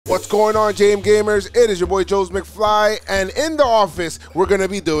What's going on, JM Gamers? It is your boy Joez McFly, and in the office, we're going to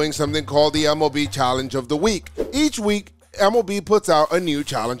be doing something called the MLB Challenge of the Week. Each week, MLB puts out a new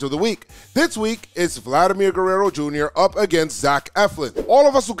Challenge of the Week. This week, it's Vladimir Guerrero Jr. up against Eflin. All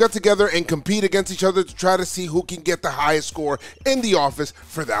of us will get together and compete against each other to try to see who can get the highest score in the office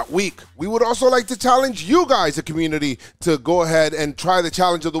for that week. We would also like to challenge you guys, the community, to go ahead and try the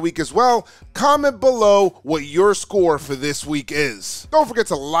Challenge of the Week as well. Comment below what your score for this week is. Don't forget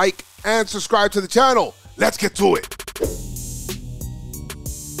to like and subscribe to the channel. Let's get to it.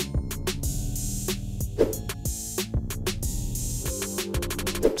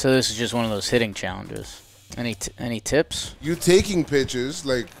 So this is just one of those hitting challenges. Any tips? You taking pitches,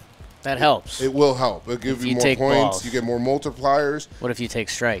 like... That helps. It will help. It'll give you more points. Balls. You get more multipliers. What if you take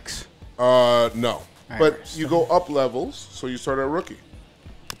strikes? No. Right, but you go up levels, so you start at rookie.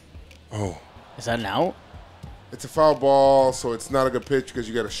 Oh. Is that an out? It's a foul ball, so it's not a good pitch because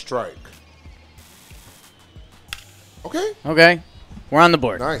you got a strike. Okay. Okay. We're on the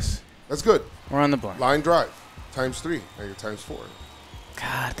board. Nice. That's good. We're on the board. Line drive. ×3. Now you're ×4.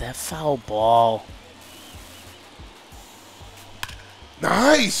 God, that foul ball.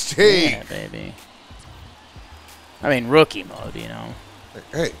 Nice take. Yeah, baby. I mean, rookie mode, you know.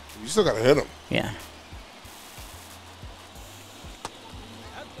 Hey, you still got to hit him. Yeah.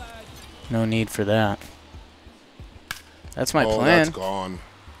 No need for that. That's my plan. That's gone.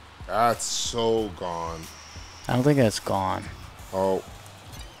 That's so gone. I don't think that's gone. Oh.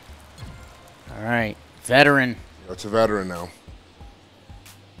 All right. Veteran. That's a veteran now.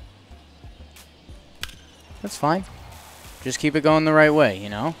 That's fine. Just keep it going the right way, you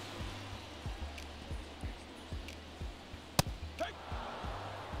know?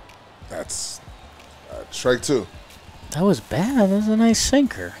 That's strike two. That was bad. That was a nice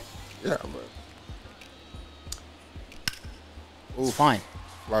sinker. Yeah, but... It's fine.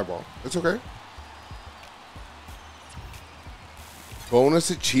 Fly ball. It's okay. Bonus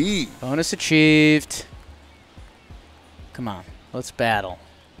achieved. Bonus achieved. Come on. Let's battle.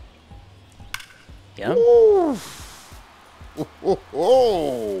 Yep. Here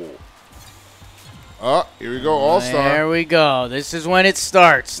we go, all-star. There we go. This is when it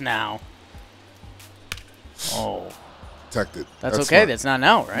starts now. Oh. Protected. That's okay. Smart. That's not an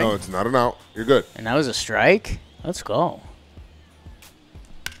out, right? No, it's not an out. You're good. And that was a strike? Let's go.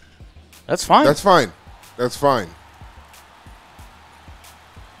 That's fine. That's fine. That's fine.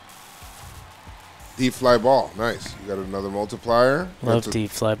 Deep fly ball. Nice. You got another multiplier. Love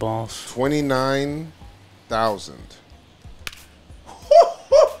deep fly balls. 29,000.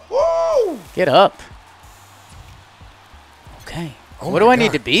 Get up. Okay. What do I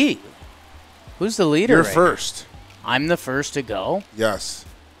need to be? Who's the leader? You're first. I'm the first to go? Yes.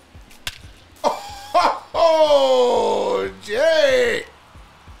 Oh, Jay.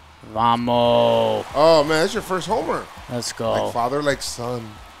 Vamos. Oh, man, that's your first homer. Let's go. Like father, like son.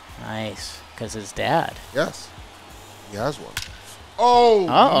 Nice. Because his dad. Yes. He has one. Oh,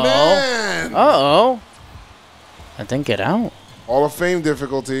 man. Uh-oh. I didn't get out. Hall of Fame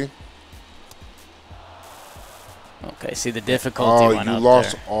difficulty. Okay, see the difficulty went up there. Oh, you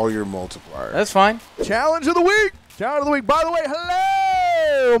lost all your multipliers. That's fine. Challenge of the week. Challenge of the week. By the way,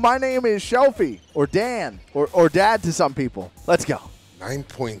 hello. My name is Shelfy, or Dan, or Dad to some people. Let's go.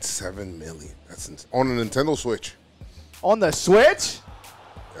 9.7 million. That's on a Nintendo Switch. On the Switch?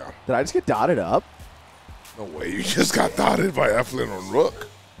 Yeah. Did I just get dotted up? No way. You just got dotted by Eflin on Rook.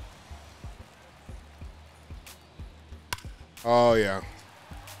 Oh, yeah.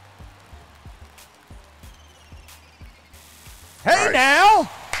 Hey, now.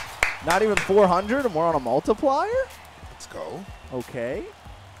 Not even 400, and we're on a multiplier? Let's go. Okay.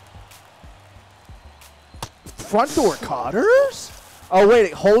 Front door cutters? Oh, wait,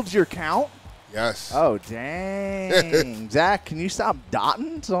 it holds your count? Yes. Oh, dang. Zach, can you stop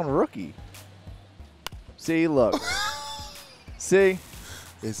dotting? It's on rookie. See, look. See?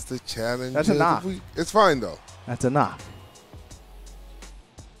 It's the challenge. That's enough. It's fine, though. That's enough.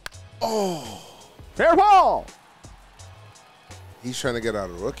 Oh. Fair ball. He's trying to get out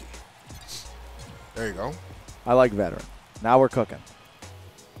of rookie. There you go. I like veteran. Now we're cooking.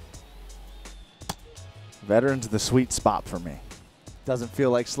 Veteran's the sweet spot for me. Doesn't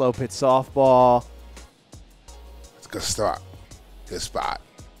feel like slow pitch softball. It's a good start. Good spot.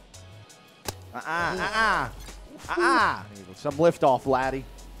 Some lift off, Laddie.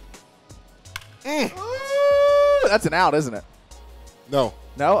 Ooh, that's an out, isn't it? No.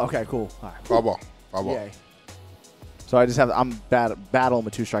 No? Okay, cool. All right. Foul ball. Foul ball. Yay. So I just have, I'm battling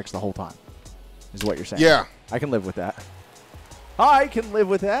with 2 strikes the whole time, is what you're saying. Yeah. I can live with that. I can live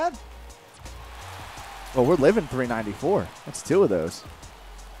with that. Well, we're living 394. That's 2 of those.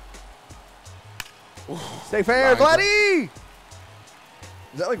 Stay fair, Line Vladdy!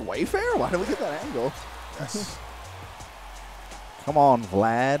 Is that like Wayfair? Why did we get that angle? Yes. Come on,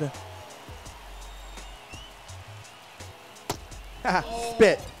 Vlad.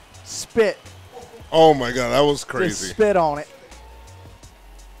 Spit. Spit. Oh my God, that was Just crazy. spit on it.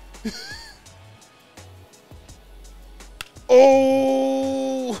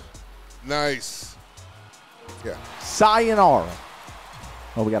 Oh, nice. Yeah. Sayonara.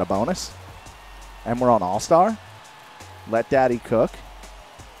 Oh, we got a bonus. And we're on All-Star. Let Daddy cook.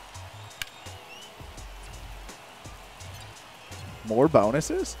 More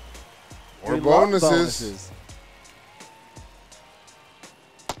bonuses? More We love bonuses.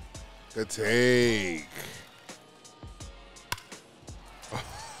 Good take.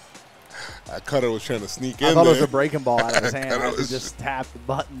 That cutter was trying to sneak in I thought there. it was a breaking ball out of his hand. Cutter I could was- just tap the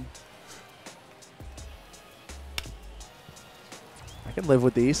button. I can live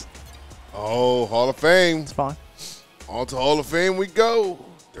with these. Oh, Hall of Fame. It's fine. On to Hall of Fame we go.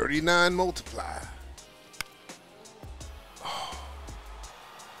 39 multiply. Oh.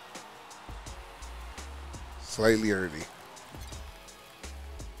 Slightly early.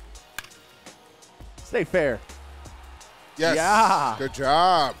 Stay fair. Yes. Yeah. Good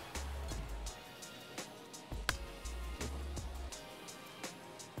job.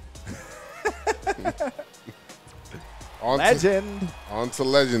 Legend. On to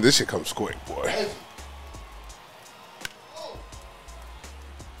legend. This shit comes quick, boy.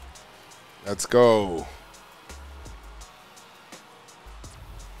 Let's go.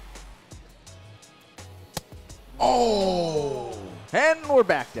 Oh. And we're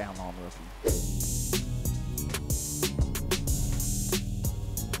back down on rookie.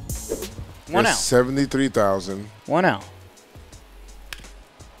 One There's out. 73,000. 1 out.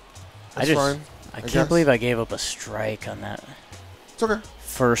 That's fine. I guess. can't believe I gave up a strike on that It's okay.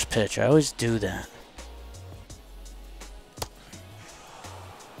 first pitch. I always do that.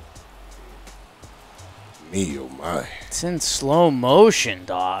 Me, oh my. It's in slow motion,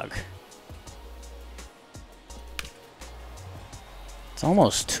 dog. It's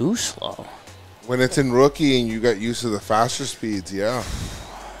almost too slow. When it's in rookie and you got used to the faster speeds, yeah.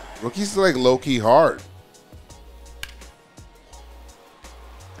 Rookie's like low-key hard.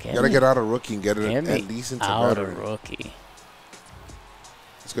 You gotta get out of rookie and get it at least into out veteran. of rookie.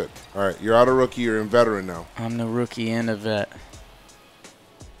 That's good. All right, you're out of rookie. You're in veteran now. I'm the rookie and a vet.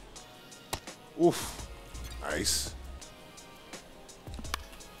 Oof. Nice.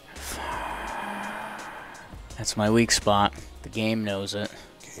 That's my weak spot. The game knows it.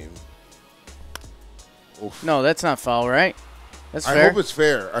 Game. Oof. No, that's not foul, right? That's I fair. hope it's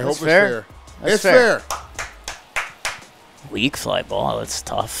fair. I hope it's fair. fair. That's It's fair. fair. Weak fly ball. That's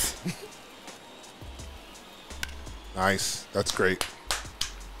tough. Nice. That's great.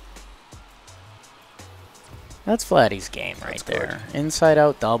 That's Vladdy's game right That's good. there. Inside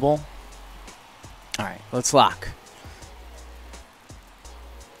out double. All right, let's lock.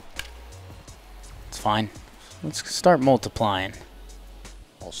 It's fine. Let's start multiplying.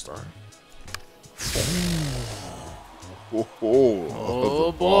 All-star. Oh,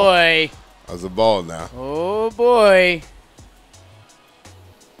 Oh boy. That was a ball now. Oh boy.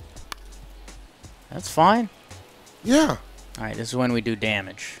 That's fine. Yeah. All right, this is when we do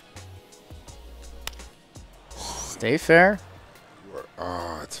damage. Stay fair.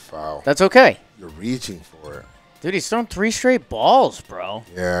 It's foul. That's okay. You're reaching for it. Dude, he's thrown 3 straight balls, bro.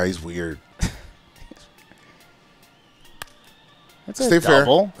 Yeah, he's weird. That's Stay a fair.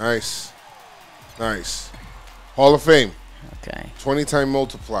 double. Nice. Nice. Hall of Fame. Okay. 20-time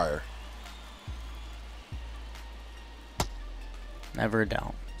multiplier. Never a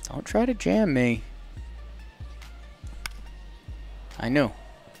doubt. Don't try to jam me. I knew.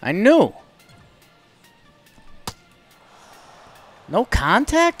 I knew. No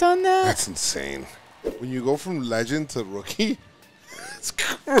contact on that? That's insane. When you go from legend to rookie, it's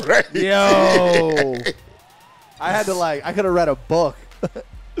crazy. Yo. I had to I could have read a book.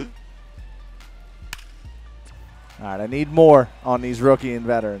 All right, I need more on these rookie and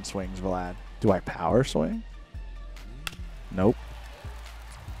veteran swings, Vlad. Do I power swing? Nope.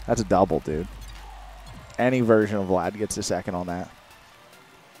 That's a double, dude. Any version of Vlad gets a second on that.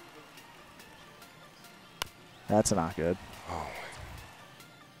 That's not good.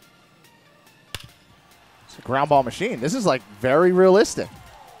 It's a ground ball machine. This is like very realistic.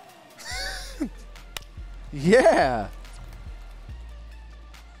 Yeah.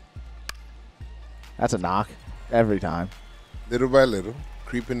 That's a knock every time. Little by little,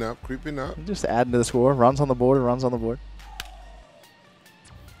 creeping up, creeping up. Just adding to the score. Runs on the board, runs on the board.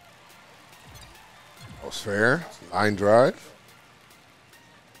 That was fair. Line drive.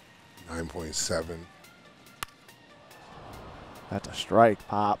 9.7. That's a strike,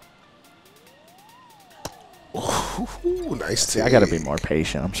 Pop. Ooh, nice. See, I got to be more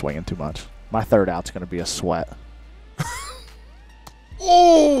patient. I'm swinging too much. My third out's going to be a sweat.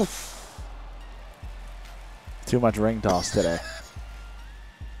 Oof. Too much ring toss today.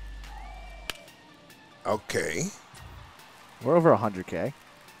 Okay. We're over 100K.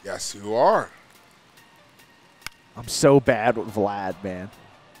 Yes, you are. I'm so bad with Vlad, man.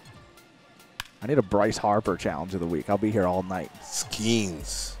 I need a Bryce Harper challenge of the week. I'll be here all night.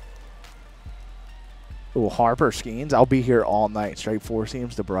 Skeens. Ooh, Harper Skeens. I'll be here all night. Straight four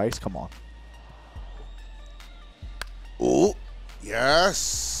seams to Bryce. Come on. Ooh.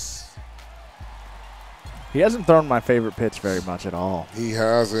 Yes. He hasn't thrown my favorite pitch very much at all. He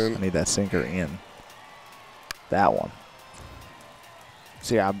hasn't. I need that sinker in. That one.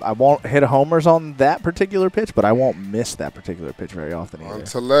 See, I won't hit a homers on that particular pitch, but I won't miss that particular pitch very often either. On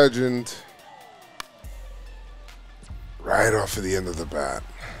to Legend. Right off of the end of the bat.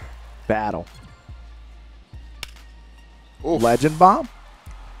 Battle. Oof. Legend bomb?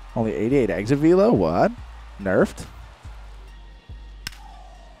 Only 88 exit velo? What? Nerfed?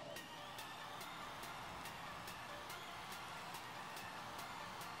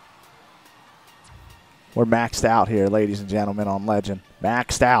 We're maxed out here, ladies and gentlemen, on Legend.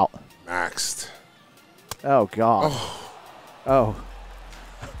 Maxed out. Maxed. Oh, God. Oh. Oh.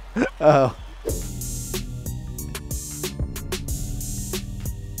 Oh.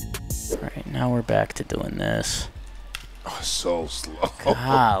 All right, now we're back to doing this. Oh, so slow.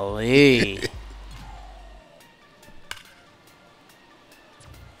 Golly.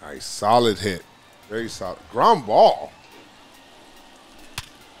 Nice. Solid hit. Very solid. Ground ball.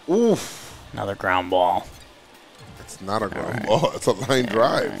 Oof. Another ground ball. It's not a ground ball. It's a line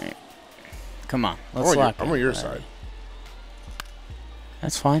drive. Right. Come on, let's lock I'm in, on your buddy. side.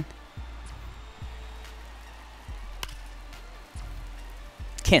 That's fine.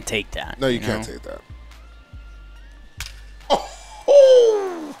 Can't take that. No, you can't take that.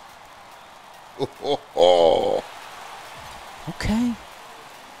 Oh. Okay.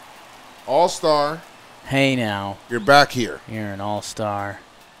 All-star. Hey now, You're back here. you're an all-star.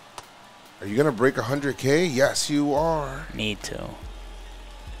 Are you going to break 100K? Yes, you are. Need to.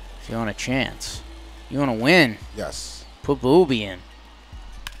 If you want a chance, you want to win. Yes. Put Booby in.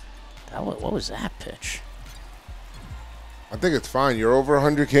 What was that pitch? I think it's fine. You're over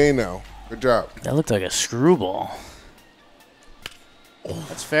 100K now. Good job. That looked like a screwball.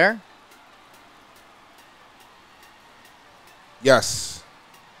 That's fair. Yes.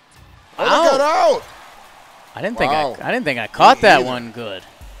 Oh, Ow. they got out. I didn't Wow. think I caught that either. one good.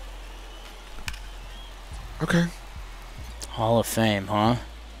 Okay. Hall of Fame, huh?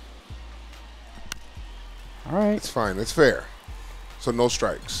 All right. It's fine. It's fair. So no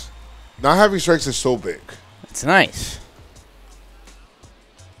strikes. Not having strikes is so big. It's nice.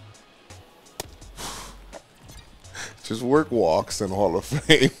 Just work walks and Hall of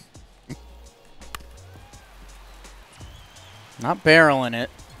Fame. Not barreling it,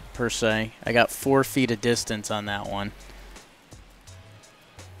 per se. I got 4 feet of distance on that one.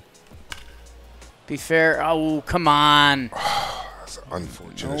 Be fair. Oh, come on. That's an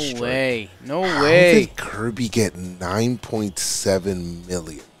unfortunate No strike. way. No How way. did Kirby get 9.7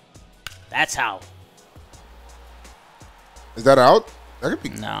 million? That's how. Is that out? That could be.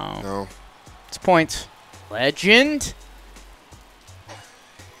 No. No. It's points. Legend.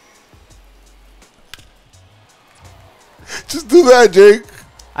 Just do that, Jake.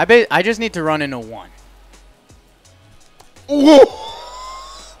 I just need to run into 1. Whoa.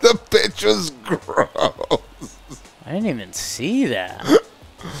 The pitch was gross. I didn't even see that.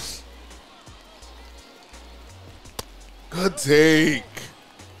 Good take.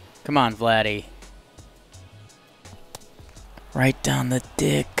 Come on, Vladdy. Right down the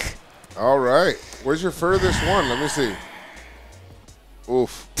dick. All right. Where's your furthest one? Let me see.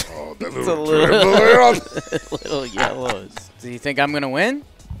 Oof. Oh, that It's a little little yellows. Do you think I'm going to win?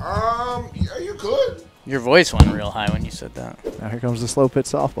 Yeah, you could. Your voice went real high when you said that. Now here comes the slow pitch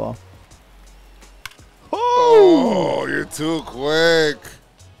softball. Oh, you're too quick.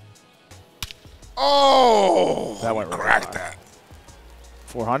 Oh, That went really cracked high. that.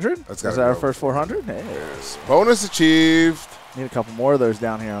 400? That's Is gotta that our go. first 400? Hey. Bonus achieved. Need a couple more of those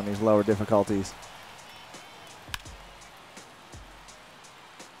down here on these lower difficulties.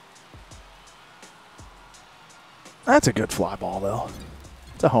 That's a good fly ball, though.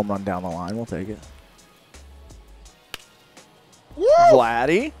 It's a home run down the line. We'll take it. Woo!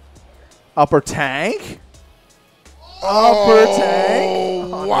 Vladdy. Upper tank. Upper tank.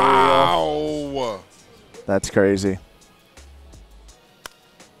 Unreal. Wow. That's crazy.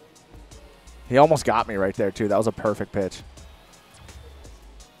 He almost got me right there, too. That was a perfect pitch.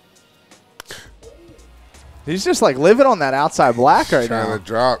 He's just like living on that outside black right now. Trying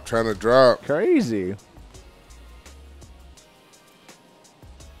to drop. Crazy.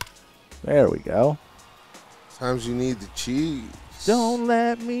 There we go. Sometimes you need the cheese. Don't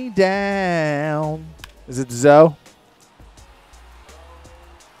let me down. Is it Zoe?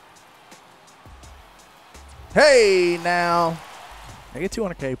 Hey, now. Can I get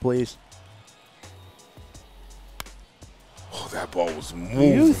 200K, please? Oh, that ball was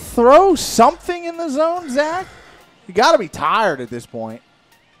moving. You throw something in the zone, Zach? You got to be tired at this point.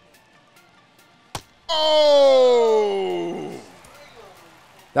 Oh!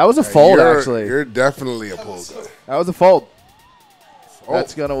 That was a fold, actually. You're definitely a pull guy. That was a fold.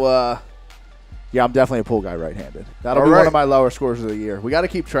 That's going to, yeah, I'm definitely a pull guy right-handed. That'll be one of my lower scores of the year. We got to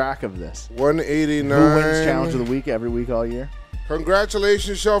keep track of this. 189. Who wins challenge of the week every week all year?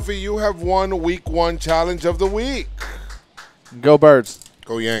 Congratulations, Shelfy. You have won week 1 challenge of the week. Go Birds.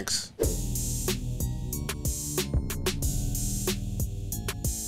 Go Yanks.